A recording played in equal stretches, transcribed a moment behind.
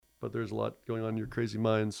but there's a lot going on in your crazy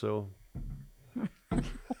mind. So,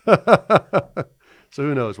 so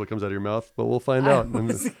who knows what comes out of your mouth? But we'll find out in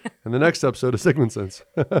the next episode of Sigmund Sense.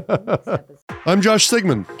 I'm Josh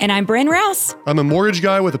Sigmund. And I'm Bryn Rouse. I'm a mortgage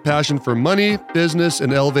guy with a passion for money, business,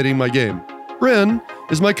 and elevating my game. Bryn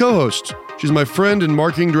is my co-host. She's my friend and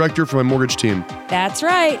marketing director for my mortgage team. That's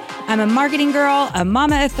right. I'm a marketing girl, a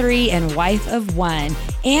mama of 3, and wife of 1.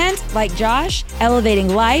 And like Josh, elevating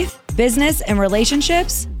life, business, and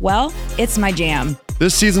relationships, well, it's my jam.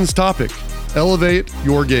 This season's topic, elevate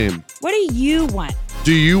your game. What do you want?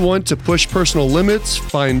 Do you want to push personal limits,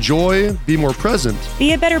 find joy, be more present?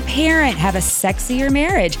 Be a better parent, have a sexier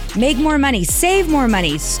marriage, make more money, save more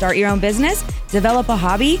money, start your own business, develop a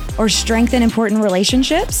hobby, or strengthen important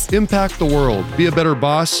relationships? Impact the world, be a better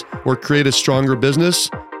boss, or create a stronger business?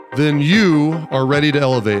 Then you are ready to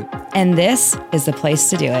elevate. And this is the place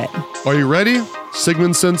to do it. Are you ready?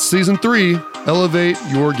 Sigmund Sense Season 3, Elevate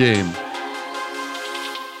Your Game.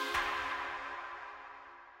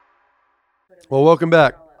 Well, welcome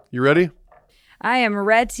back. You ready? I am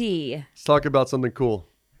ready. Let's talk about something cool.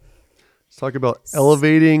 Let's talk about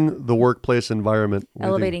elevating the workplace environment.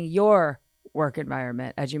 Elevating your work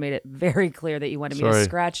environment, as you made it very clear that you wanted me to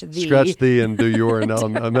scratch the. Scratch the and do your, and now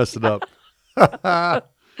I messed it up.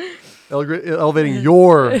 Elevating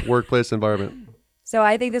your workplace environment. So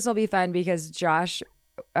I think this will be fun because Josh,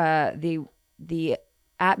 the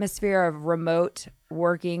atmosphere of remote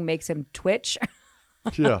working makes him twitch.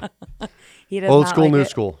 Yeah. He does Old not school, like new it.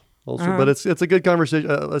 school. Old school. But it's a good conversation.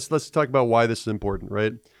 Let's talk about why this is important,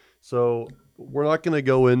 right? So we're not going to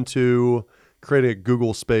go into creating a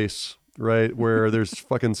Google space, right, where there's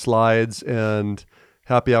fucking slides and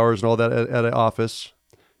happy hours and all that at an office.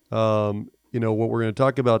 What we're going to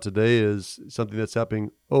talk about today is something that's happening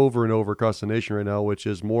over and over across the nation right now, which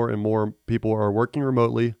is more and more people are working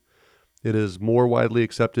remotely. It is more widely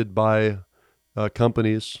accepted by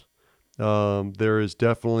companies. There is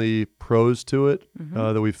definitely pros to it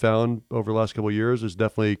that we've found over the last couple of years. There's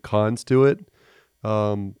definitely cons to it.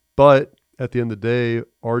 But at the end of the day,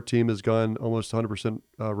 our team has gone almost 100%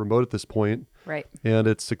 remote at this point. Right. And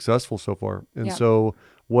it's successful so far. And so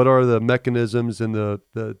what are the mechanisms and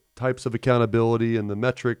the types of accountability and the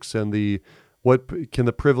metrics and what can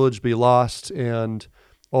the privilege be lost and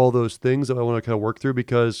all those things that I want to kind of work through?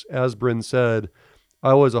 Because as Bryn said,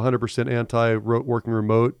 I was 100% anti-working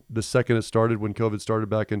remote the second it started when COVID started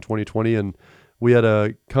back in 2020. And we had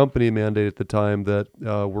a company mandate at the time that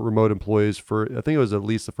were remote employees for, I think it was at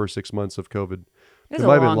least the first 6 months of COVID. It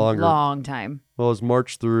might have been longer. Long time. Well, it was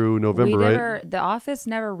March through November, right? The office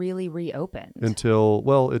never really reopened.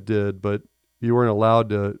 Well, it did, but you weren't allowed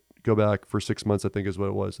to go back for 6 months, I think is what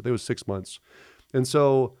it was. I think it was 6 months. And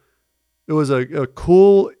so it was a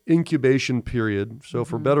cool incubation period. So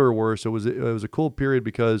for better or worse, it was a cool period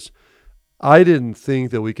because I didn't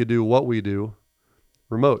think that we could do what we do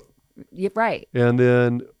remote. Right. And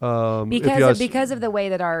then because of the way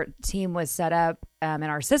that our team was set up and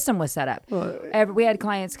our system was set up, we had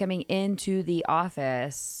clients coming into the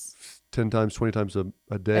office 10 times, 20 times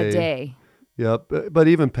a day. A day. Yeah, but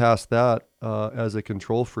even past that, as a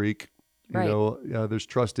control freak, right. There's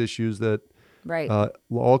trust issues that right.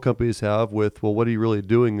 All companies have with, well, what are you really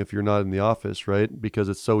doing if you're not in the office, right? Because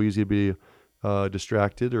it's so easy to be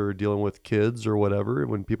distracted or dealing with kids or whatever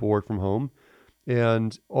when people work from home.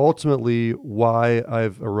 And ultimately, why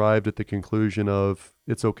I've arrived at the conclusion of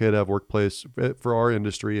it's okay to have workplace, for our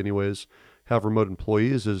industry anyways, have remote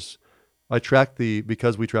employees is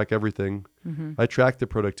because we track everything, I track the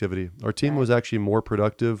productivity. Our team was actually more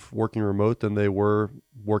productive working remote than they were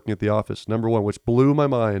working at the office. Number one, which blew my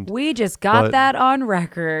mind. We just got that on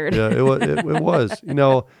record. Yeah, it was.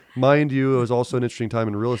 Mind you, it was also an interesting time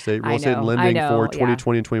in real estate. Real estate and lending for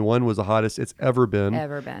 2020 and 21 was the hottest it's ever been.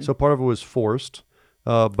 So part of it was forced.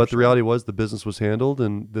 But the reality was the business was handled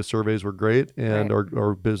and the surveys were great and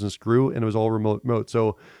our business grew and it was all remote.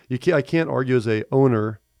 So I can't argue as a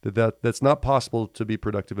owner that's not possible to be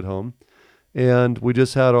productive at home. And we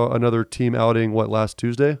just had another team outing, last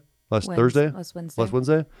Wednesday? Last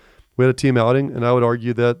Wednesday. We had a team outing, and I would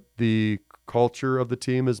argue that the culture of the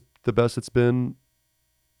team is the best it's been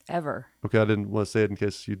ever. Okay, I didn't want to say it in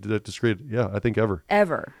case you disagreed. Yeah, I think ever.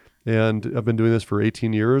 Ever. And I've been doing this for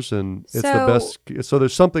 18 years, and it's the best. So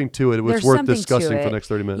there's something to it. It was worth discussing for the next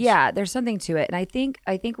 30 minutes. Yeah, there's something to it. And I think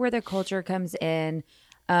where the culture comes in,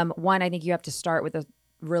 one, I think you have to start with a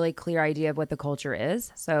really clear idea of what the culture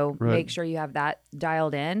is. So make sure you have that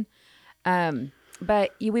dialed in.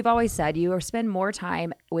 But we've always said you spend more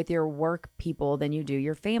time with your work people than you do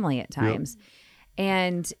your family at times. Yep.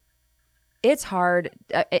 And it's hard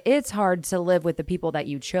to live with the people that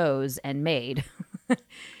you chose and made.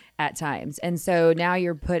 at times. And so now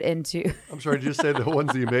you're put into I'm sorry, did you say the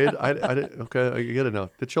ones that you made? I didn't, okay, I get it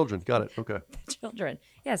now. The children, got it. Okay. the children.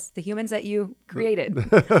 Yes, the humans that you created.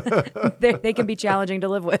 They can be challenging to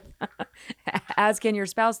live with, as can your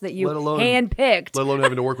spouse that you handpicked. Let alone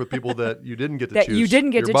having to work with people that you didn't get to that choose. You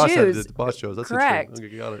didn't get your to boss choose. The boss chose. That's correct.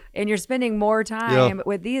 Okay, got it. And you're spending more time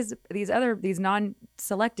with these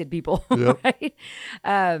non-selected people, right?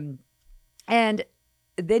 And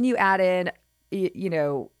then you add in,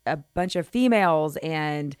 a bunch of females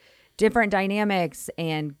and different dynamics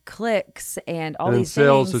and cliques and all these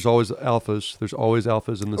sales, things. there's always alphas. There's always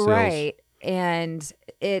alphas in the sales. Right. And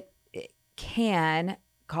it can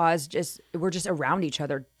cause we're just around each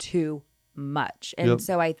other too much. And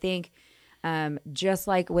so I think just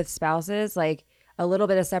like with spouses, like a little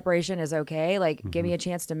bit of separation is okay. Like give me a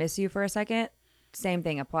chance to miss you for a second. Same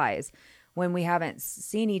thing applies. When we haven't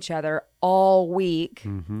seen each other all week,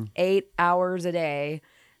 8 hours a day,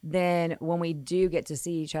 then when we do get to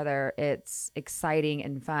see each other, it's exciting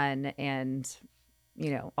and fun and,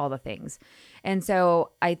 all the things. And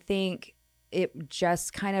so I think it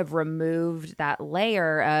just kind of removed that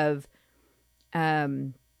layer of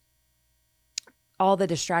all the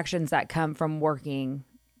distractions that come from working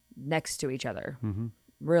next to each other,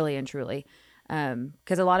 really and truly.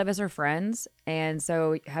 Because a lot of us are friends, and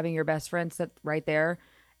so having your best friend sit right there,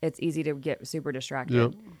 it's easy to get super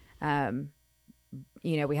distracted.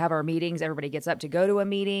 We have our meetings. Everybody gets up to go to a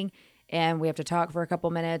meeting, and we have to talk for a couple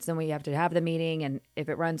minutes, and we have to have the meeting. And if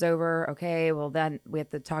it runs over, okay, well then we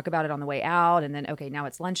have to talk about it on the way out, and then okay, now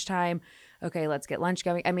it's lunchtime. Okay, let's get lunch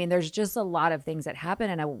going. I mean, there's just a lot of things that happen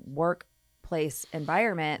in a workplace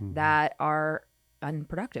environment that are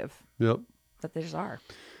unproductive. Yep, that they just are.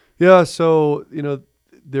 Yeah, so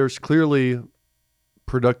there's clearly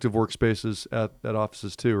productive workspaces at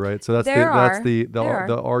offices too, right? So that's the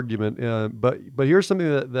argument. But here's something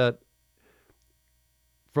that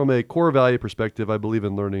from a core value perspective, I believe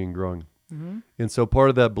in learning and growing. And so part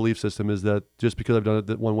of that belief system is that just because I've done it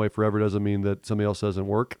that one way forever doesn't mean that somebody else doesn't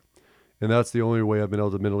work. And that's the only way I've been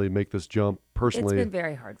able to mentally make this jump personally. It's been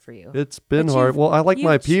very hard for you. It's been hard. Well, I like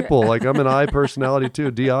my people. Like I'm an I personality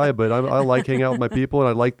too, DI, but I like hanging out with my people and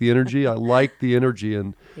I like the energy.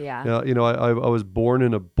 And I was born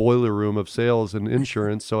in a boiler room of sales and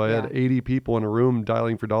insurance. So I had 80 people in a room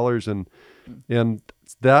dialing for dollars. And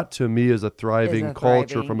that to me is a thriving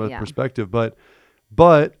culture from a perspective.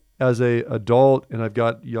 But as a adult, and I've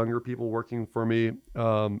got younger people working for me,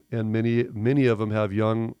 and many of them have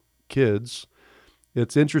young kids.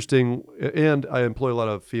 It's interesting, and I employ a lot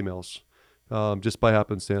of females, just by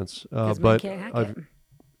happenstance. But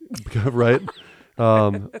right,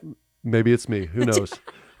 maybe it's me. Who knows?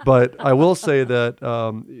 But I will say that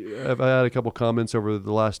I've had a couple comments over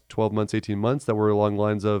the last 12 months, 18 months that were along the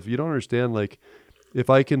lines of, you don't understand, like, if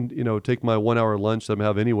I can, take my 1 hour lunch that I'm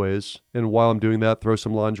have anyways, and while I'm doing that, throw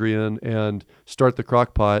some laundry in and start the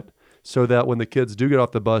crock pot, so that when the kids do get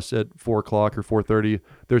off the bus at 4 o'clock or 4:30,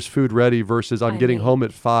 there's food ready versus I'm getting home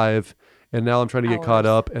at 5 and now I'm trying to get caught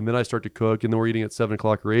up and then I start to cook and then we're eating at 7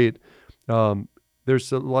 o'clock or 8.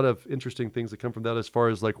 There's a lot of interesting things that come from that as far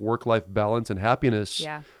as like work-life balance and happiness,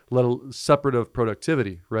 separate of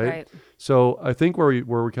productivity, right? So I think where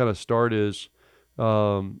we kind of start is,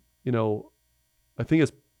 I think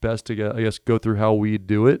it's best to go through how we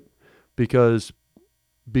do it because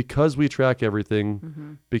we track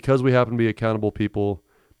everything, because we happen to be accountable people,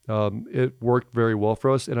 it worked very well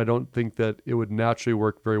for us. And I don't think that it would naturally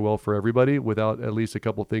work very well for everybody without at least a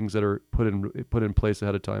couple of things that are put in place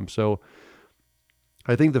ahead of time. So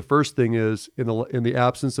I think the first thing is in the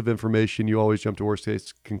absence of information, you always jump to worst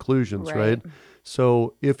case conclusions, right?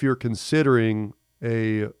 So if you're considering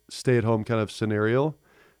a stay-at-home kind of scenario,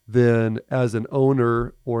 then as an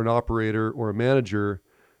owner or an operator or a manager,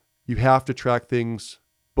 you have to track things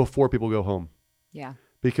before people go home. Yeah.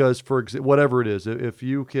 Because whatever it is, if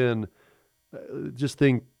you can just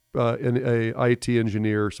think an IT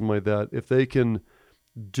engineer or something like that, if they can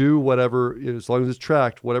do whatever, as long as it's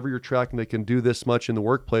tracked, whatever you're tracking, they can do this much in the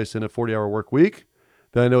workplace in a 40-hour work week,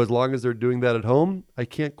 then I know as long as they're doing that at home, I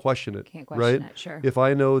can't question it. Right? Sure. If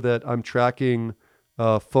I know that I'm tracking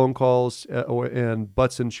phone calls and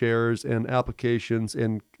butts in chairs and applications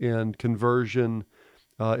and conversion,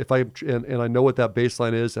 if I know what that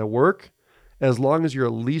baseline is at work, as long as you're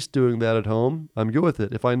at least doing that at home, I'm good with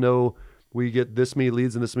it. If I know we get this many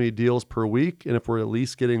leads and this many deals per week, and if we're at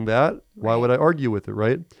least getting that, why would I argue with it,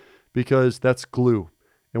 right? Because that's glue.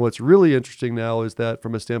 And what's really interesting now is that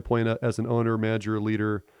from a standpoint as an owner, manager,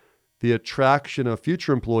 leader, the attraction of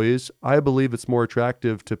future employees, I believe it's more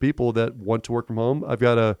attractive to people that want to work from home. I've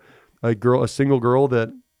got a single girl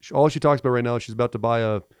that all she talks about right now is she's about to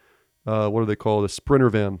buy what do they call it? A Sprinter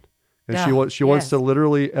van. And she wants yes. to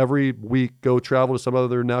literally every week go travel to some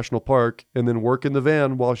other national park and then work in the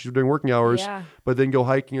van while she's doing working hours, Yeah. but then go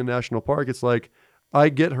hiking in a national park. It's like, I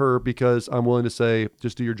get her because I'm willing to say,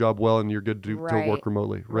 just do your job well and you're good to work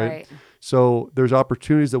remotely, right? So there's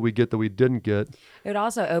opportunities that we get that we didn't get. It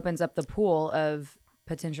also opens up the pool of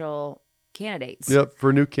potential candidates. Yep,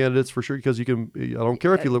 for new candidates for sure, because you can. I don't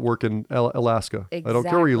care if you work in Alaska. Exactly, I don't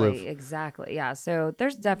care where you live. Exactly. Yeah. So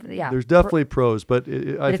there's definitely there's definitely pros, but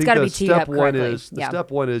I think the step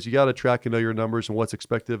one is you got to track and know your numbers and what's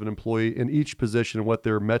expected of an employee in each position and what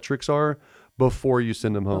their metrics are before you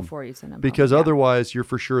send them home. Because otherwise, you're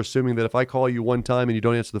for sure assuming that if I call you one time and you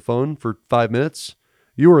don't answer the phone for 5 minutes,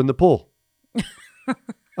 you are in the pool.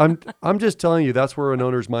 I'm just telling you, that's where an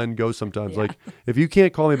owner's mind goes sometimes. Like, if you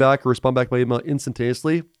can't call me back or respond back to my email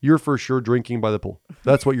instantaneously, you're for sure drinking by the pool.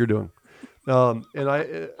 That's what you're doing. I'm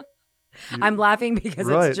laughing because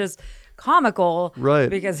it's just comical. Right.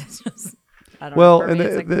 Because it's just, I don't know. And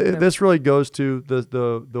this really goes to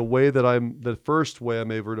the way that the first way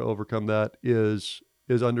I'm able to overcome that is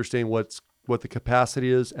understanding what the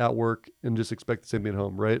capacity is at work and just expect the same thing at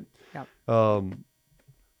home. Right. Yep.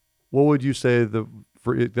 What would you say that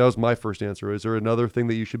was my first answer. Is there another thing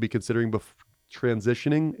that you should be considering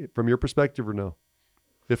transitioning from your perspective or no?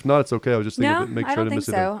 If not, it's okay. I was just thinking make sure I didn't miss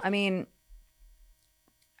it. I don't think so. I mean,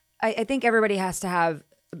 I think everybody has to have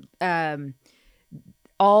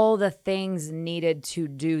all the things needed to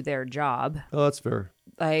do their job. Oh, that's fair.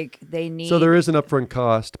 Like they need. So there is an upfront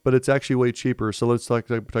cost, but it's actually way cheaper. So let's talk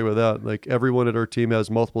about that. Like everyone at our team has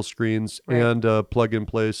multiple screens and plug in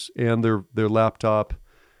place and their laptop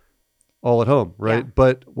all at home, right? Yeah.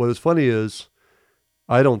 But what is funny is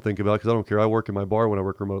I don't think about it because I don't care. I work in my bar when I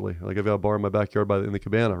work remotely. Like I've got a bar in my backyard in the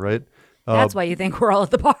cabana, right? That's why you think we're all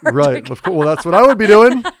at the bar. Right. Of course. Well, that's what I would be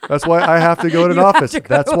doing. That's why I have to go to an office.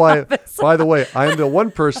 That's why, by the way, I am the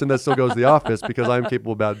one person that still goes to the office because I'm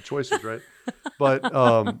capable of bad choices, right? But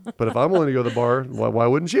if I'm willing to go to the bar, why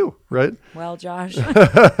wouldn't you, right? Well, Josh,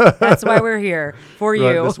 that's why we're here for you.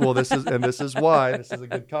 Right. This is why this is a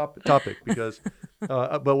good topic because,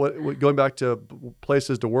 but going back to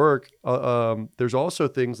places to work, there's also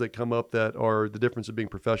things that come up that are the difference of being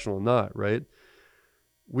professional and not, right?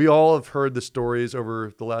 We all have heard the stories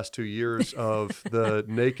over the last 2 years of the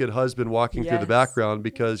naked husband walking through the background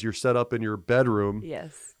because you're set up in your bedroom.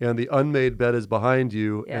 Yes. And the unmade bed is behind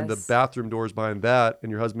you and the bathroom door is behind that and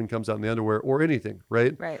your husband comes out in the underwear or anything,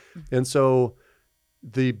 right? Right. And so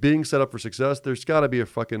the being set up for success, there's got to be a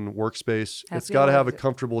fucking workspace. It's got to have a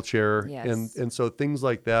comfortable chair. Yes. And so things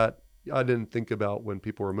like that, I didn't think about when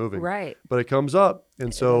people were moving. Right. But it comes up. And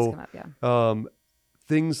it does come up,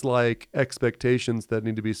 things like expectations that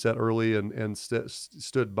need to be set early and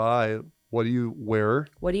stood by. What do you wear?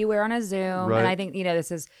 What do you wear on a Zoom? Right. And I think,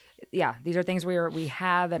 these are things we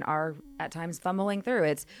have and are at times fumbling through.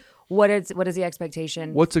 It's what is the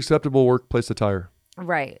expectation? What's acceptable workplace attire?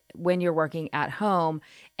 Right. When you're working at home.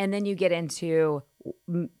 And then you get into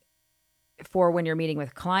for when you're meeting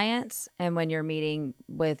with clients and when you're meeting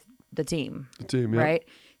with the team. Right?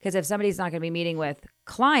 Because if somebody's not going to be meeting with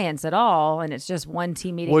clients at all, and it's just one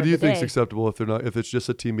team meeting, what do you think is acceptable if it's just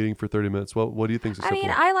a team meeting for 30 minutes? What do you think is acceptable? I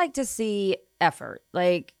mean, I like to see effort.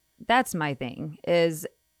 Like that's my thing.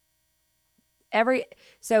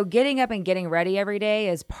 So getting up and getting ready every day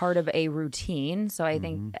is part of a routine. So I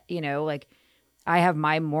think like I have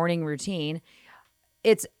my morning routine.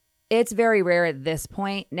 It's very rare at this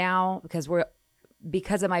point now because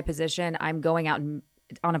of my position, I'm going out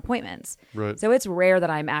on appointments. Right. So it's rare that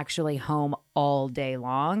I'm actually home all day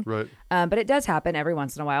long. Right. But it does happen every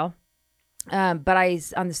once in a while.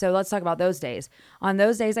 So let's talk about those days. On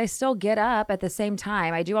those days, I still get up at the same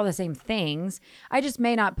time. I do all the same things. I just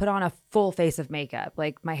may not put on a full face of makeup.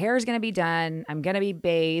 Like my hair is going to be done. I'm going to be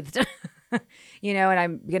bathed, and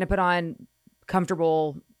I'm going to put on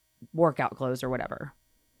comfortable workout clothes or whatever.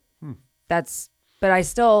 But I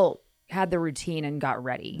still had the routine and got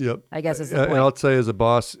ready. Yep. I guess is the point. And I'll say as a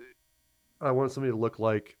boss, I want somebody to look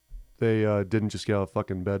like they didn't just get out of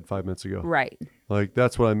fucking bed 5 minutes ago. Right. Like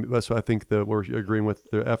that's what I think that we're agreeing with.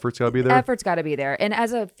 The effort's got to be there. Effort's got to be there. And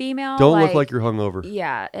as a female, don't look like you're hungover.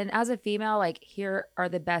 Yeah. And as a female, like here are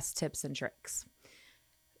the best tips and tricks.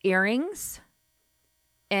 Earrings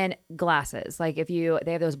and glasses. Like they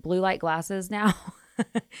have those blue light glasses now.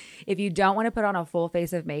 If you don't want to put on a full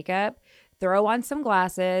face of makeup, throw on some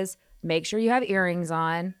glasses. Make sure you have earrings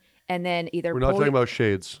on, and then either we're not talking about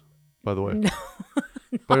shades, by the way. No.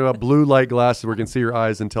 Talking about blue light glasses where you can see your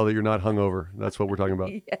eyes and tell that you're not hungover. That's what we're talking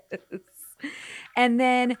about. Yes. And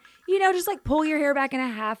then just like pull your hair back in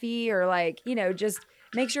a halfie, or like just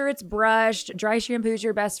make sure it's brushed. Dry shampoo's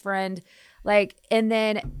your best friend. Like, and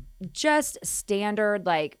then just standard,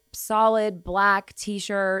 like solid black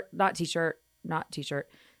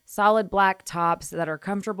solid black tops that are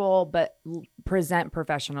comfortable, but present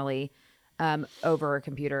professionally over a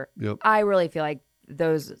computer. Yep. I really feel like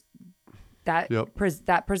that Yep.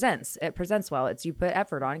 presents well. It's you put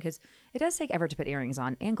effort on, because it does take effort to put earrings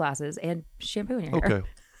on and glasses and shampoo in your hair. Okay,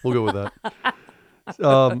 we'll go with that.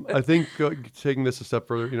 I think taking this a step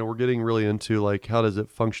further, we're getting really into like, how does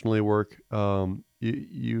it functionally work?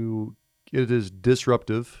 It is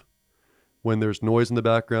disruptive when there's noise in the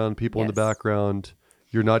background, people in the background,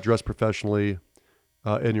 you're not dressed professionally,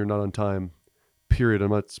 and you're not on time, period. I'm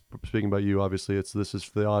not speaking about you, obviously. This is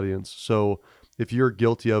for the audience. So if you're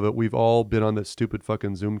guilty of it, we've all been on that stupid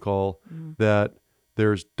fucking Zoom call that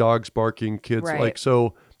there's dogs barking, kids, Right.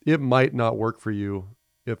 so it might not work for you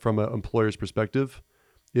from an employer's perspective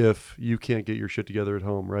if you can't get your shit together at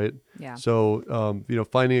home, right? Yeah. So,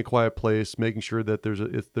 finding a quiet place, making sure that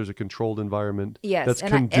there's a controlled environment that's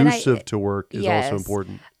And conducive to work is yes. also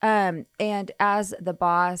important. And as the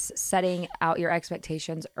boss, setting out your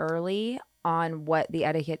expectations early on what the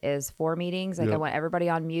etiquette is for meetings. Like, I want everybody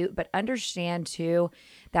on mute, but understand too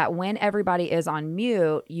that when everybody is on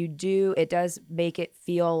mute, it does make it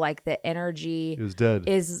feel like the energy Is dead.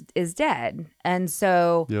 Is dead. And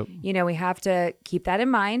so, we have to keep that in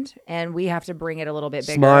mind, and we have to bring it a little bit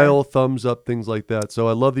bigger. Smile, thumbs up, things like that. So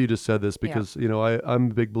I love that you just said this, because, I'm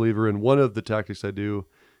a big believer in one of the tactics I do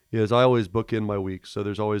is I always book in my week. So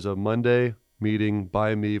there's always a Monday meeting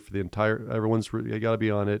by me for the entire, everyone's got to be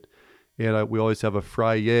on it. And we always have a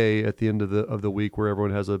Friday at the end of the week where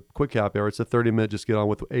everyone has a quick happy hour. It's a 30-minute, just get on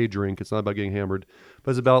with a drink. It's not about getting hammered,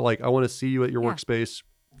 but it's about like, I want to see you at your workspace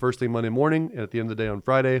first thing Monday morning and at the end of the day on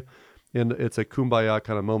Friday. And it's a kumbaya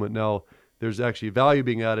kind of moment. Now, there's actually value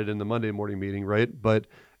being added in the Monday morning meeting, right? But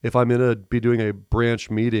if I'm going to be doing a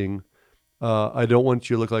branch meeting, I don't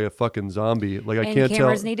want you to look like a fucking zombie. Like, I can't tell.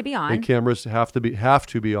 Cameras need to be on. And cameras have to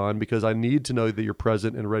be on, because I need to know that you're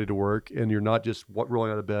present and ready to work, and you're not just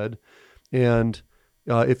rolling out of bed. And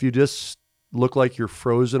if you just look like you're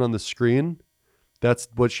frozen on the screen, that's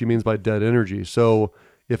what she means by dead energy. So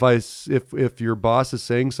if your boss is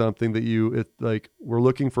saying something that like, we're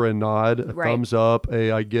looking for a nod, a thumbs up,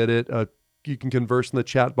 I get it. You can converse in the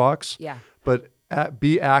chat box. Yeah. But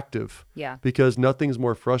be active. Yeah. Because nothing's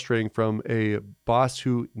more frustrating from a boss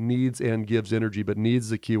who needs and gives energy, but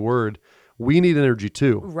needs the key word. We need energy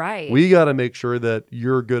too. Right. We got to make sure that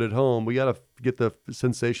you're good at home. We got to get the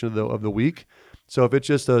sensation of the week. So if it's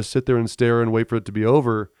just sit there and stare and wait for it to be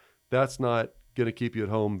over, that's not going to keep you at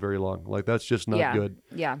home very long. Like, that's just not good.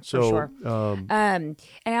 Yeah, so, for sure. And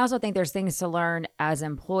I also think there's things to learn as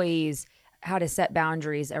employees, how to set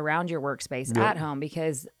boundaries around your workspace at home,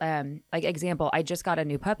 because like, example, I just got a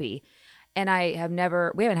new puppy, and we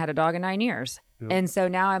haven't had a dog in 9 years. And so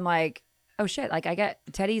now I'm like, oh shit, like,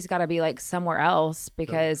 Teddy's got to be like somewhere else,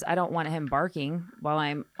 because I don't want him barking while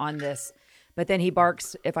I'm on this. But then he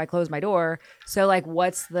barks if I close my door. So like,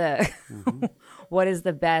 what's the, what is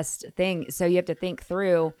the best thing? So you have to think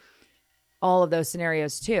through all of those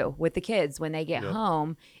scenarios too with the kids when they get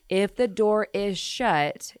home. If the door is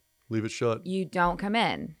shut, leave it shut. You don't come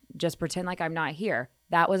in. Just pretend like I'm not here.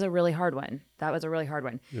 That was a really hard one.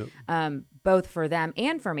 Yep. Both for them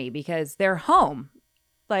and for me, because they're home.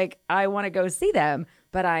 Like, I want to go see them,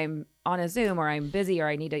 but I'm on a Zoom, or I'm busy, or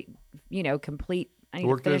I need to, complete. I need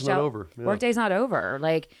to finish out. Over. Yeah. Workday's not over.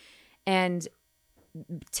 Like, and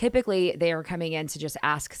typically they are coming in to just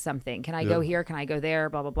ask something. Can I go here? Can I go there?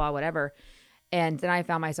 Blah, blah, blah, whatever. And then I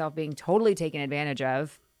found myself being totally taken advantage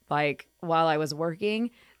of. Like, while I was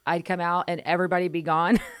working, I'd come out and everybody be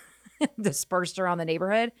gone, dispersed around the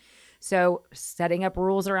neighborhood. So setting up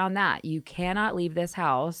rules around that. You cannot leave this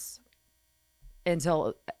house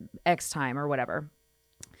until X time or whatever.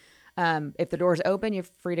 If the door's open, you're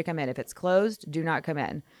free to come in. If it's closed, do not come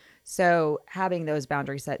in. So having those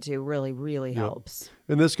boundaries set too really, really helps.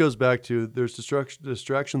 And this goes back to, there's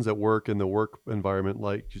distractions at work in the work environment,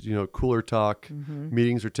 like, cooler talk.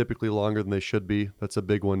 Meetings are typically longer than they should be. That's a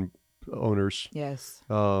big one, owners. Yes.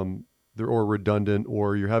 They're or redundant,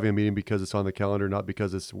 or you're having a meeting because it's on the calendar, not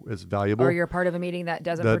because it's valuable. Or you're part of a meeting that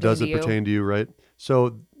doesn't pertain to you. Right?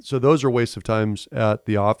 So those are wastes of times at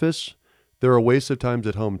the office. There are wastes of times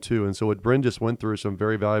at home too. And so what Bryn just went through some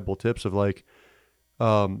very valuable tips of like,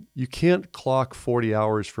 you can't clock 40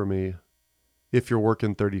 hours for me if you're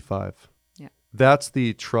working 35. Yeah. That's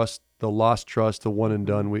the trust, the lost trust, the one and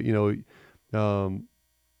done.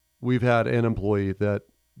 We've had an employee that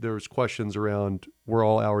there was questions around were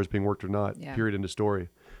all hours being worked or not, period, end of story.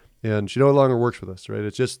 and she no longer works with us, right?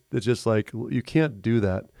 It's just like, you can't do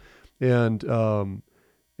that. And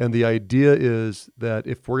the idea is that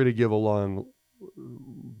if we're going to give a long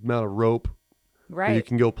amount of rope, Right. you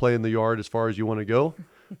can go play in the yard as far as you want to go,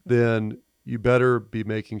 then you better be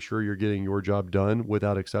making sure you're getting your job done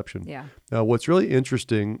without exception. Yeah. Now, what's really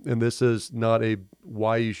interesting, and this is not a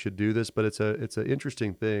why you should do this, but it's an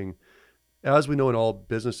interesting thing. As we know in all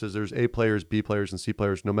businesses, there's A players, B players, and C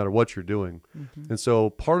players, no matter what you're doing. Mm-hmm. And so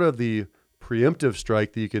part of the preemptive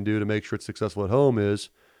strike that you can do to make sure it's successful at home is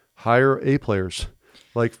hire A players.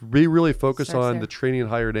 Like, be really focused on the training and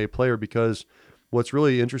hire an A player, because what's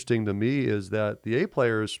really interesting to me is that the A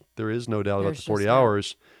players, there is no doubt about the 40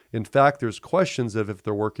 hours. In fact, there's questions of if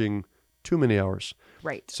they're working too many hours.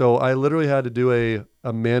 Right. So I literally had to do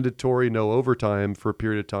a mandatory no overtime for a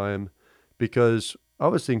period of time, because I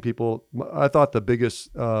was seeing people. I thought the biggest,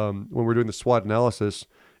 when we're doing the SWOT analysis,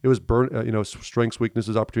 it was strengths,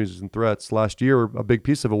 weaknesses, opportunities, and threats. Last year, a big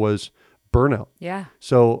piece of it was burnout. Yeah.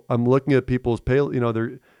 So I'm looking at people's pay.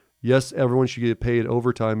 Yes, everyone should get paid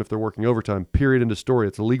overtime if they're working overtime. Period. End of story.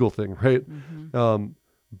 It's a legal thing, right? Mm-hmm.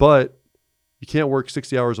 But you can't work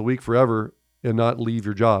 60 hours a week forever and not leave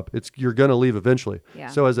your job. You're going to leave eventually. Yeah.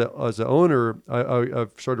 So as an owner,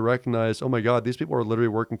 I've started to recognize, oh my God, these people are literally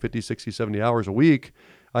working 50, 60, 70 hours a week.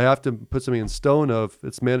 I have to put something in stone of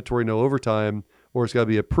it's mandatory no overtime, or it's got to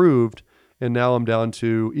be approved. And now I'm down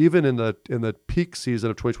to, even in the peak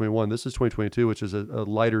season of 2021, this is 2022, which is a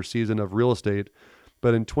lighter season of real estate.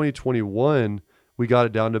 But in 2021, we got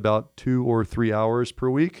it down to about 2 or 3 hours per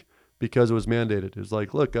week, because it was mandated. It was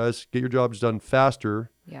like, look, guys, get your jobs done faster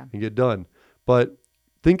and get done. But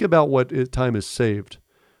think about what time is saved.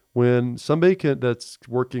 When somebody that's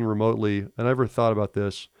working remotely, and I never thought about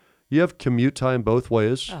this, you have commute time both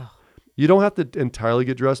ways. Oh. You don't have to entirely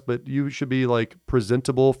get dressed, but you should be like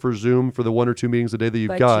presentable for Zoom for the 1 or 2 meetings a day that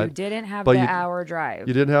you've got. But you didn't have the hour drive.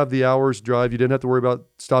 You didn't have the hours drive. You didn't have to worry about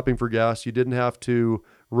stopping for gas. You didn't have to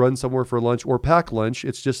run somewhere for lunch or pack lunch.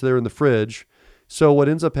 It's just there in the fridge. So what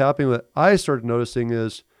ends up happening that I started noticing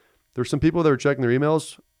is there's some people that are checking their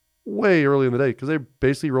emails way early in the day, because they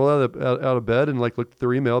basically roll out of bed and like looked at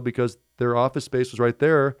their email because their office space was right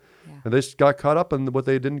there. Yeah. And they just got caught up in what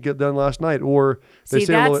they didn't get done last night. Or they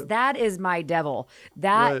that is my devil.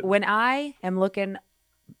 That right. When I am looking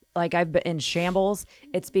like I've been in shambles,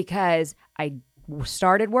 it's because I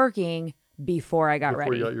started working before I got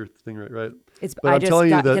ready. Before you got your thing right. But I'm telling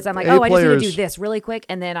you that because I'm like, I just need to do this really quick,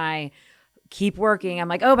 and then I keep working. I'm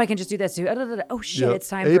like, oh, I can just do this. Oh shit, it's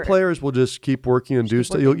time. A players will just keep working and do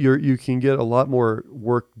stuff. You can get a lot more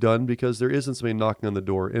work done because there isn't somebody knocking on the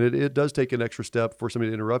door, and it does take an extra step for somebody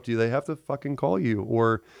to interrupt you. They have to fucking call you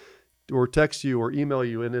or text you or email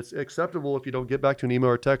you, and it's acceptable if you don't get back to an email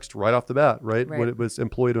or text right off the bat, right? When it was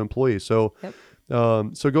employee to employee. So,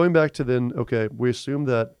 so going back to then, okay, we assume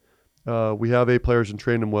that we have A players and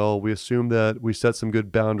train them well. We assume that we set some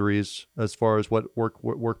good boundaries as far as what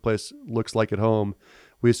workplace looks like at home.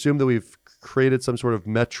 We assume that we've created some sort of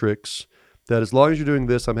metrics that as long as you're doing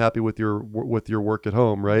this, I'm happy with your work at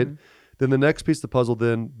home, right? Mm-hmm. Then the next piece of the puzzle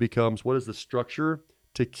then becomes, what is the structure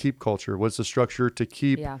to keep culture? What's the structure to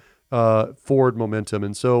keep forward momentum?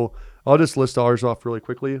 And so I'll just list ours off really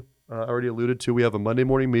quickly. I already alluded to, we have a Monday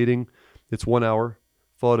morning meeting. It's 1 hour.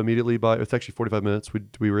 Followed immediately by, it's actually 45 minutes.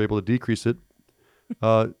 We were able to decrease it.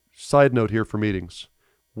 Side note here for meetings.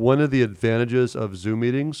 One of the advantages of Zoom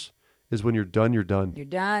meetings is when you're done, you're done. You're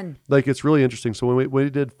done. Like, it's really interesting. So when we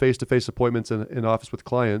did face-to-face appointments in office with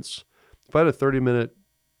clients, if I had a 30-minute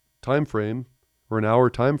time frame or an hour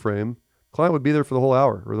time frame, client would be there for the whole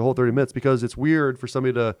hour or the whole 30 minutes, because it's weird for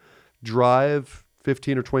somebody to drive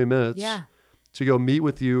 15 or 20 minutes to go meet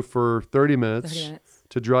with you for 30 minutes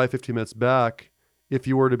to drive 15 minutes back. If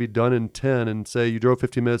you were to be done in 10 and say you drove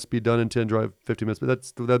 15 minutes, be done in 10, drive 15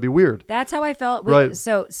 minutes, but that'd be weird. That's how I felt. Right.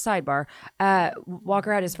 So sidebar,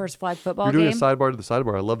 Walker had his first flag football game. You're doing a sidebar to the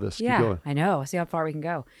sidebar. I love this. Yeah, keep going. I know. See how far we can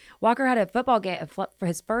go. Walker had a football game for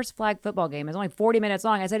his first flag football game. It was only 40 minutes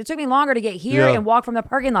long. I said, it took me longer to get here and walk from the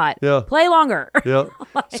parking lot. Yeah. Play longer. Yeah.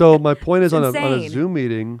 So my point is on a Zoom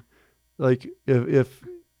meeting, like if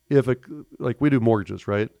like we do mortgages,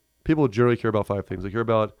 right? People generally care about 5 things. They care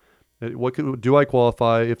about, do I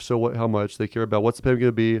qualify? If so, how much? They care about what's the payment going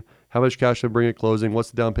to be, how much cash I bring at closing, what's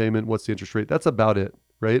the down payment, what's the interest rate. That's about it,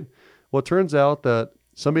 right? Well, it turns out that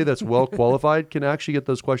somebody that's well qualified can actually get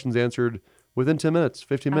those questions answered within 10 minutes,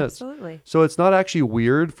 15 minutes. Absolutely. So it's not actually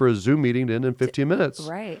weird for a Zoom meeting to end in 15 minutes.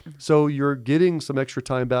 Right. So you're getting some extra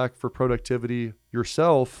time back for productivity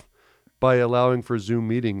yourself by allowing for Zoom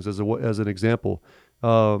meetings as an example.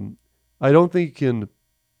 I don't think you can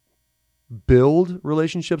build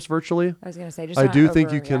relationships virtually. I was going to say, just I not do think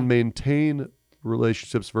over- you can yeah. maintain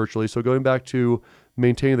relationships virtually. So going back to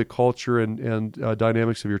maintaining the culture and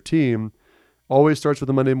dynamics of your team, always starts with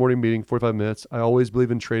a Monday morning meeting, 45 minutes. I always believe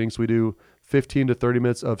in training. So we do 15 to 30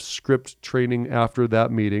 minutes of script training after that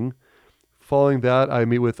meeting. Following that, I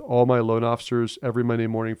meet with all my loan officers every Monday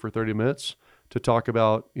morning for 30 minutes to talk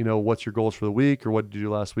about, what's your goals for the week or what did you do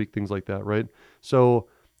last week, things like that, right? So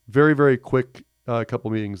very, very quick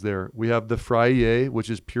couple meetings there. We have the Friday, which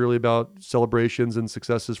is purely about celebrations and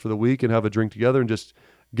successes for the week and have a drink together and just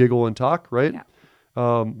giggle and talk, right?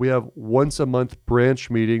 Yeah. We have once a month branch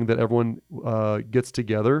meeting that everyone gets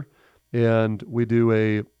together, and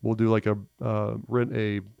we'll rent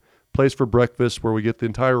a place for breakfast where we get the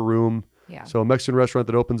entire room. Yeah. So a Mexican restaurant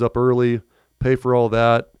that opens up early, pay for all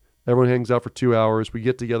that. Everyone hangs out for 2 hours. We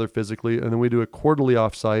get together physically, and then we do a quarterly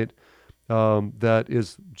offsite that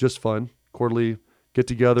is just fun. Quarterly get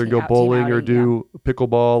together and go Team bowling or outing, do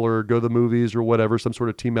pickleball or go to the movies or whatever, some sort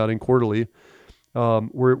of team outing quarterly.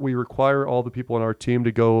 We require all the people on our team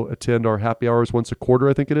to go attend our happy hours once a quarter,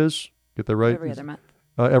 I think it is. Get that right? Every other month.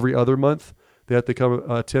 Every other month. They have to come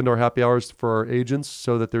attend our happy hours for our agents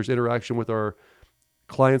so that there's interaction with our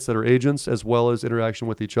clients that are agents as well as interaction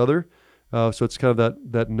with each other. So it's kind of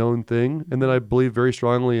that known thing. And then I believe very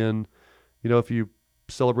strongly in, if you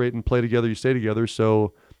celebrate and play together, you stay together.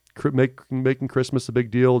 So making Christmas a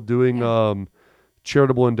big deal, doing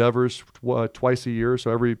charitable endeavors twice a year.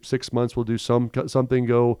 So every 6 months we'll do something,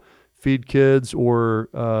 go feed kids or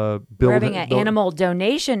build. We're having an animal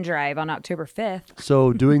donation drive on October 5th.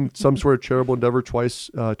 So doing some sort of charitable endeavor twice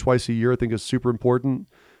a year, I think is super important.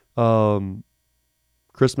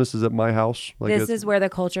 Christmas is at my house. This is where the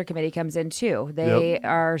culture committee comes in too. They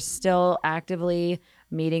are still actively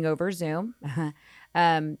meeting over Zoom,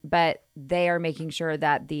 but they are making sure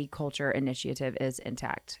that the culture initiative is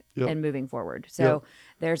intact and moving forward. So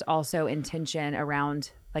there's also intention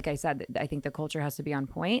around, like I said, I think the culture has to be on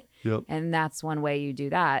point. And that's one way you do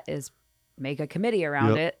that is make a committee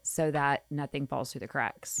around it so that nothing falls through the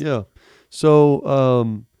cracks. Yeah.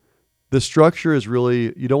 So the structure is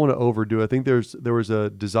really, you don't want to overdo it. I think there was a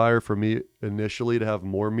desire for me initially to have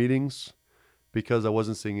more meetings because I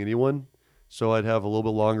wasn't seeing anyone. So I'd have a little bit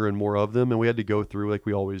longer and more of them. And we had to go through like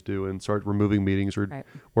we always do and start removing meetings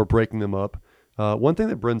or breaking them up. One thing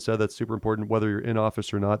that Bryn said that's super important, whether you're in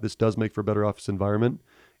office or not, this does make for a better office environment,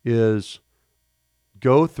 is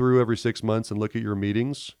go through every 6 months and look at your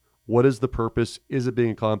meetings. What is the purpose? Is it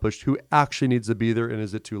being accomplished? Who actually needs to be there? And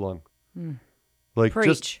is it too long? Like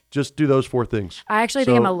just do those 4 things. I actually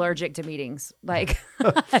think I'm allergic to meetings. Like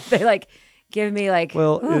they give me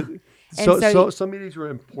some meetings are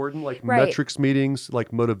important, like metrics meetings,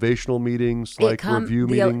 like motivational meetings, review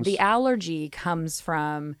meetings. The allergy comes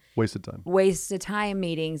from wasted time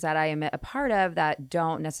meetings that I am a part of that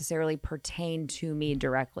don't necessarily pertain to me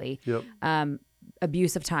directly.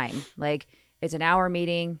 Abuse of time. Like it's an hour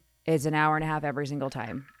meeting, it's an hour and a half every single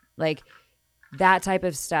time. Like that type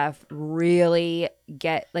of stuff really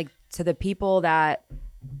get to the people that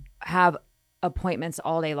have appointments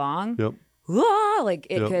all day long.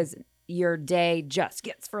 Because your day just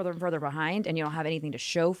gets further and further behind and you don't have anything to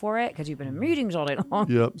show for it because you've been in meetings all day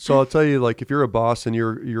long. So I'll tell you, if you're a boss and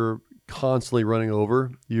you're constantly running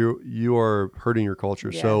over, you are hurting your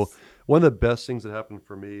culture. Yes. So one of the best things that happened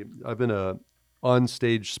for me, I've been a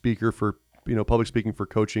on-stage speaker for, public speaking for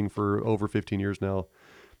coaching for over 15 years now.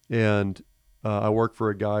 And I work for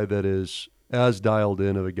a guy that is as dialed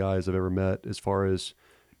in of a guy as I've ever met as far as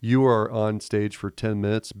you are on stage for 10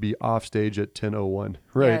 minutes, be off stage at 10:01,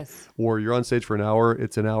 right? Yes. Or you're on stage for an hour,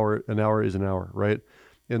 it's an hour is an hour, right?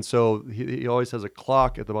 And so he always has a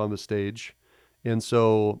clock at the bottom of the stage. And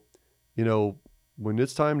so, when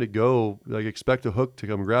it's time to go, expect a hook to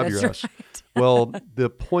come grab your ass. Right. Well, the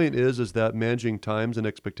point is that managing times and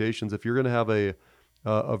expectations, if you're going to have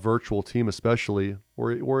a virtual team especially,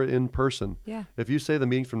 or in person. If you say the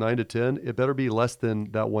meeting's from 9 to 10, it better be less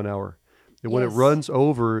than that 1 hour. And when it runs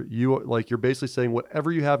over, you're basically saying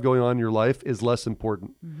whatever you have going on in your life is less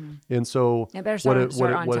important. And so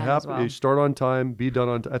what happens, you start on time, be done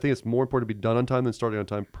on time. I think it's more important to be done on time than starting on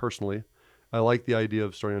time personally. I like the idea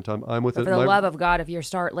of starting on time. I'm with it. For the love of God, if you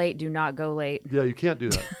start late, do not go late. Yeah, you can't do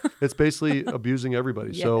that. It's basically abusing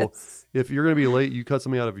everybody. Yes. So if you're going to be late, you cut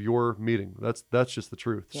something out of your meeting. That's just the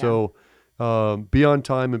truth. Yeah. So be on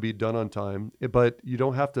time and be done on time, but you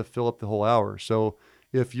don't have to fill up the whole hour. So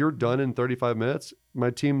if you're done in 35 minutes, my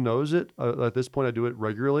team knows it. At this point, I do it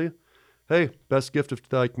regularly. hey, best gift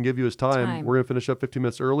that I can give you is time. Time. We're going to finish up 15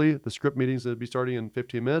 minutes early. The script meeting's going to be starting in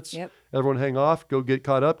 15 minutes. Yep. Everyone hang off, go get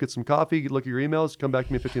caught up, get some coffee, look at your emails, come back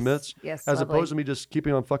to me in 15 minutes. Yes. As lovely. opposed to me just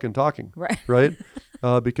keeping on fucking talking. Right. Right?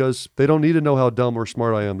 Because they don't need to know how dumb or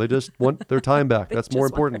smart I am. They just want their time back. That's more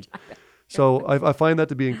important. So I find that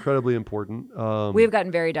to be incredibly important. We've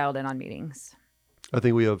gotten very dialed in on meetings. I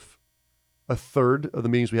think we have a third of the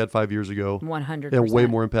meetings we had 5 years ago 100%. and way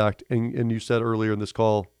more impact. And you said earlier in this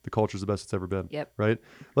call, the culture is the best it's ever been. Yep. Right?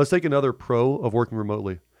 Let's take another pro of working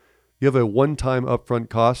remotely. You have a one-time upfront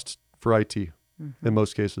cost for IT in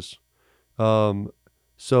most cases.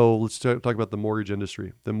 So let's talk about the mortgage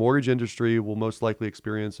industry. The mortgage industry will most likely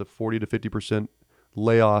experience a 40 to 50%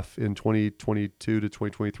 layoff in 2022 to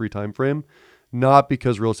 2023 timeframe. Not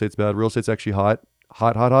because real estate's bad. Real estate's actually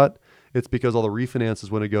hot. It's because all the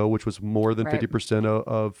refinances went to go, which was more than 50%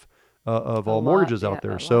 of all mortgages out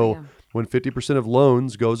there. So when 50% of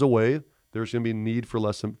loans goes away, there's going to be need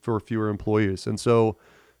for fewer employees. And so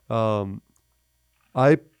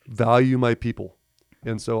I value my people.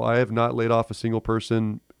 And so I have not laid off a single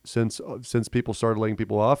person since people started laying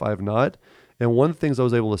people off. I have not. And one of the things I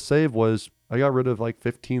was able to save was I got rid of like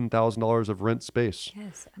 $15,000 of rent space.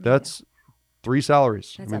 Yes. I mean, that's 3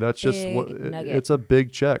 salaries. That's just nugget. It's a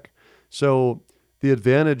big check. So the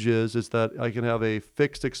advantage is that I can have a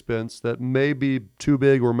fixed expense that may be too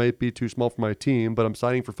big or may be too small for my team, but I'm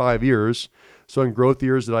signing for 5 years. So in growth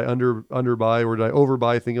years, did I underbuy or did I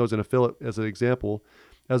overbuy? I think I was an affiliate as an example,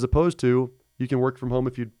 as opposed to you can work from home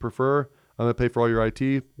if you'd prefer. I'm going to pay for all your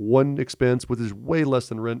IT, one expense, which is way less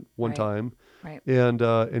than rent one time. Right.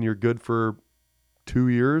 And you're good for 2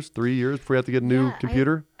 years, 3 years before you have to get a new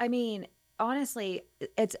computer. I mean, honestly,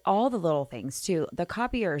 it's all the little things too. The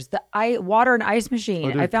copiers, the water and ice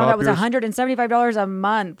machine. I found out was $175 a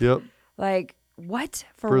month. Yep. Like what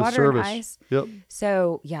for water and ice? Yep.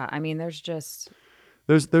 So yeah, I mean, there's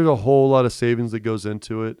a whole lot of savings that goes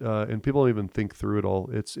into it, and people don't even think through it all.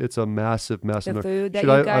 It's a massive. The food that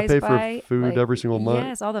I pay for food every single month.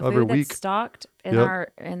 Yes, all the every food week. that's stocked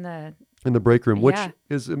in in the break room, which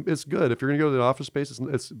is good. If you're going to go to the office space,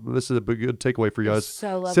 this is a good takeaway for you guys. It's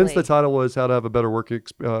so lovely. Since the title was how to have a better work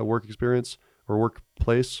experience or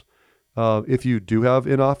workplace, if you do have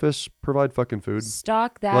in office, provide fucking food.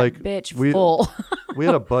 Stock that bitch full. We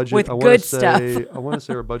had a budget with good stuff. I want to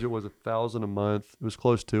say our budget was $1,000 a month. It was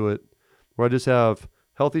close to it. Where I just have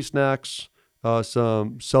healthy snacks,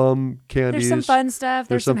 some candies. There's some fun stuff.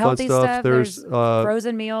 There's some healthy stuff. There's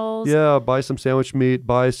frozen meals. Yeah, buy some sandwich meat,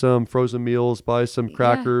 buy some frozen meals, buy some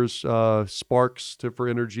crackers, Sparks for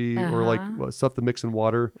energy, or like stuff to mix in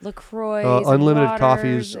water. LaCroix, unlimited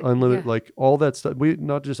coffees, unlimited like all that stuff. We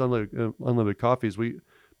not just unlimited coffees.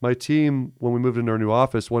 My team, when we moved into our new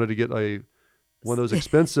office, wanted to get one of those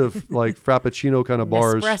expensive like Frappuccino kind of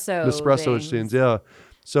bars, Nespresso machines. Yeah.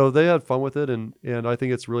 So they had fun with it, and I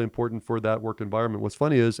think it's really important for that work environment. What's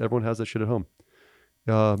funny is everyone has that shit at home.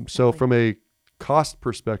 So from a cost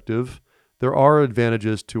perspective, there are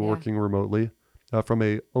advantages to working remotely, from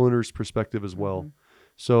a owner's perspective as well.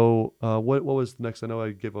 So what was the next? I know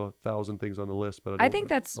I give 1,000 things on the list, but I think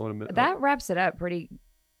that wraps it up pretty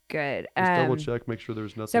good. Just double check, make sure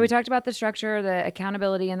there's nothing. So we talked about the structure, the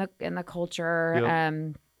accountability, and the culture.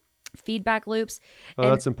 Yep. Feedback loops.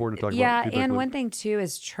 That's important to talk about. Yeah, and one thing too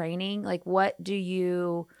is training. Like, what do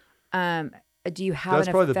you have? That's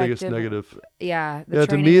probably the biggest negative. Yeah.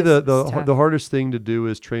 To me, the hardest thing to do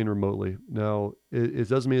is train remotely. Now, it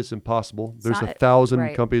doesn't mean it's impossible. There's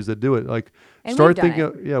 1,000 companies that do it. Like, and start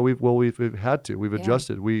thinking. Yeah, we've had to. We've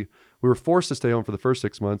adjusted. We were forced to stay home for the first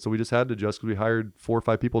 6 months, so we just had to adjust because we hired 4 or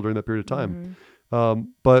 5 people during that period of time.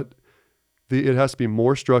 But it has to be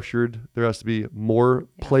more structured. There has to be more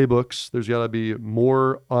playbooks. There's got to be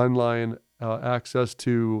more online access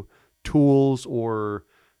to tools or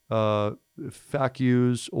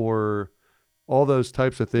FAQs or all those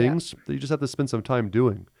types of things that you just have to spend some time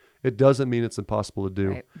doing. It doesn't mean it's impossible to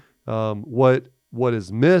do. Right. What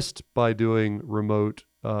is missed by doing remote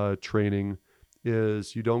training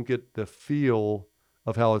is you don't get the feel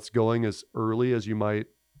of how it's going as early as you might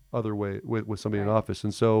other way with somebody in office.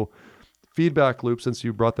 And so feedback loop, since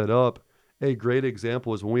you brought that up, a great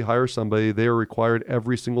example is when we hire somebody, they are required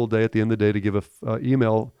every single day at the end of the day to give a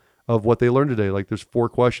email of what they learned today. Like there's 4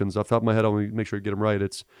 questions off the top of my head. I want to make sure I get them right.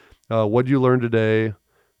 It's what did you learn today?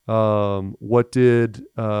 What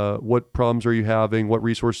problems are you having? What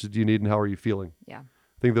resources do you need? And how are you feeling? Yeah.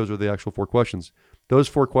 I think those are the actual 4 questions. Those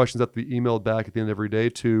 4 questions have to be emailed back at the end of every day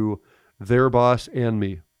to their boss and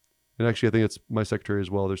me. And actually, I think it's my secretary as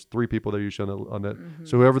well. There's 3 people that are usually on that.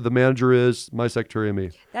 So whoever the manager is, my secretary and me.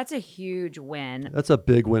 That's a huge win. That's a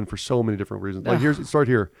big win for so many different reasons. Like start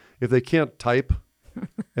here. If they can't type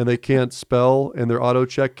and they can't spell and their auto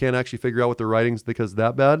check can't actually figure out what they're writing because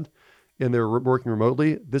that bad, and they're working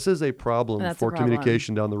remotely, this is a problem for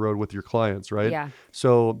communication down the road with your clients, right? Yeah.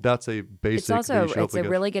 So that's a basic. It's also a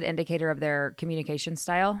really good indicator of their communication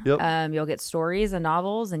style. Yep. You'll get stories and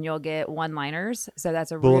novels, and you'll get one-liners. So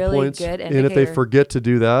that's a bullet really points. good indicator. And if they forget to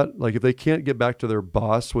do that, like if they can't get back to their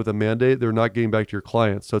boss with a mandate, they're not getting back to your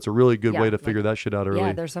clients. So it's a really good way to figure that shit out early.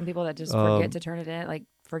 Yeah, there's some people that just forget to turn it in, like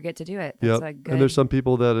forget to do it. That's and there's some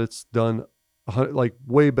people that it's done like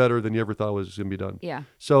way better than you ever thought was going to be done. Yeah.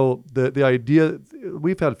 So the idea,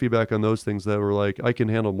 we've had feedback on those things that were like, I can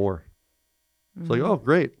handle more. It's like, oh,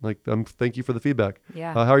 great. Like, thank you for the feedback.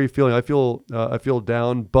 Yeah. How are you feeling? I feel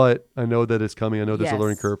down, but I know that it's coming. I know there's a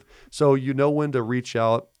learning curve. So you know when to reach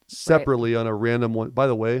out separately on a random one. By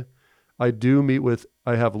the way, I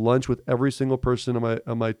have lunch with every single person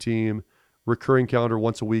on my team, recurring calendar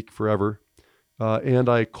once a week forever. And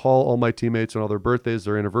I call all my teammates on all their birthdays,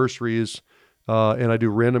 their anniversaries. And I do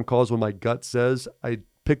random calls when my gut says I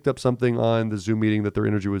picked up something on the Zoom meeting that their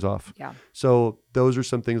energy was off. Yeah. So those are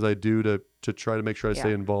some things I do to try to make sure I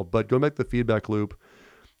stay involved. But going back to the feedback loop,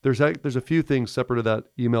 there's a few things separate to that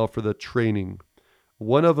email for the training.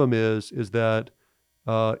 One of them is that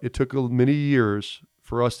it took many years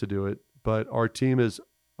for us to do it, but our team is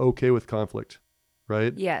okay with conflict,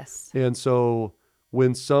 right? Yes. And so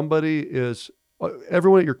when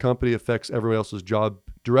everyone at your company affects everyone else's job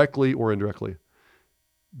directly or indirectly.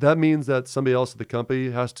 That means that somebody else at the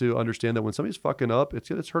company has to understand that when somebody's fucking up,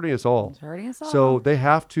 it's hurting us all. It's hurting us all. So they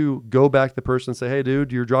have to go back to the person and say, hey,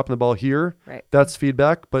 dude, you're dropping the ball here. Right. That's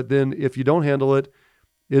feedback. But then if you don't handle it,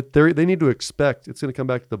 they need to expect it's going to come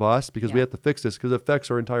back to the boss because we have to fix this because it affects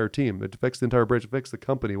our entire team. It affects the entire branch. It affects the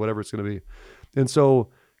company, whatever it's going to be. And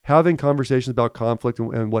so having conversations about conflict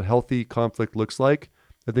and what healthy conflict looks like,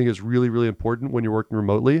 I think is really, really important when you're working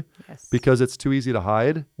remotely because it's too easy to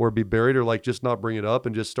hide or be buried or like just not bring it up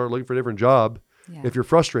and just start looking for a different job if you're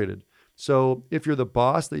frustrated. So if you're the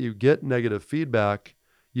boss that you get negative feedback,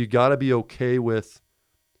 you got to be okay with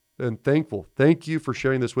and thankful. Thank you for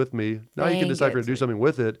sharing this with me. Now you can decide if you're going to do something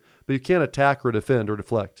with it, but you can't attack or defend or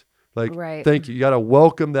deflect. Like, thank you. You got to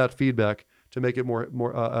welcome that feedback to make it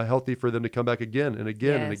more healthy for them to come back again and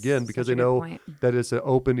again and again because they know that it's an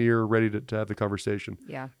open ear ready to have the conversation.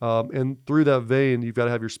 Yeah. And through that vein, you've got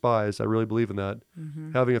to have your spies. I really believe in that.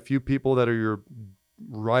 Having a few people that are your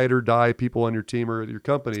ride or die people on your team or your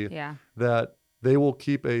company that they will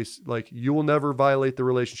keep you will never violate the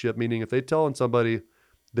relationship, meaning if they tell on somebody,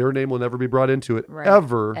 their name will never be brought into it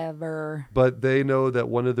ever. But they know that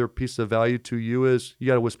one of their pieces of value to you is you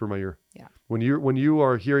got to whisper in my ear. Yeah. When you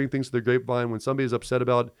are hearing things to the grapevine, when somebody's upset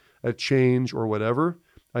about a change or whatever,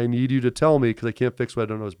 I need you to tell me because I can't fix what I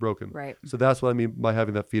don't know is broken. Right. So that's what I mean by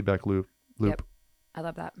having that feedback loop. Yep. I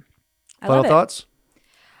love that. Final thoughts?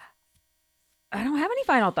 I don't have any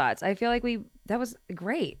final thoughts. I feel like that was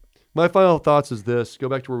great. My final thoughts is this: go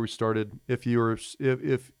back to where we started.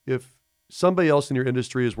 If somebody else in your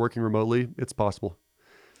industry is working remotely, it's possible.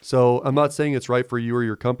 So I'm not saying it's right for you or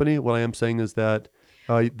your company. What I am saying is that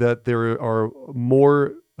there are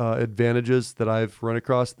more advantages that I've run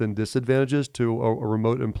across than disadvantages to a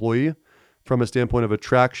remote employee from a standpoint of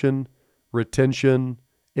attraction, retention,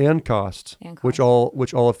 and cost. Which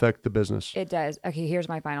all affect the business. It does. Okay, here's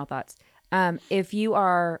my final thoughts. If you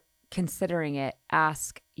are considering it,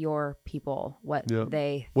 ask your people what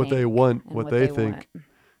they want, what they think.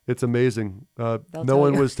 It's amazing. No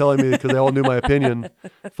one was telling me because they all knew my opinion.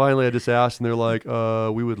 Finally, I just asked, and they're like,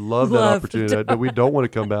 "We would love that opportunity, but we don't want to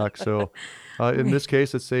come back." So, in this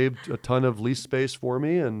case, it saved a ton of lease space for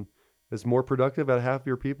me, and is more productive at half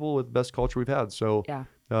your people with the best culture we've had. So,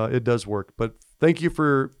 it does work. But thank you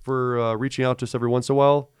for reaching out to us every once in a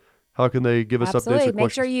while. How can they give us updates or questions?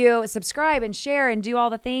 Make sure you subscribe and share and do all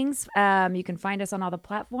the things. You can find us on all the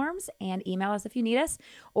platforms and email us if you need us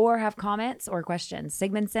or have comments or questions.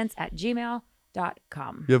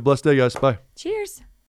 SigmundSense@gmail.com. You have a blessed day, guys. Bye. Cheers.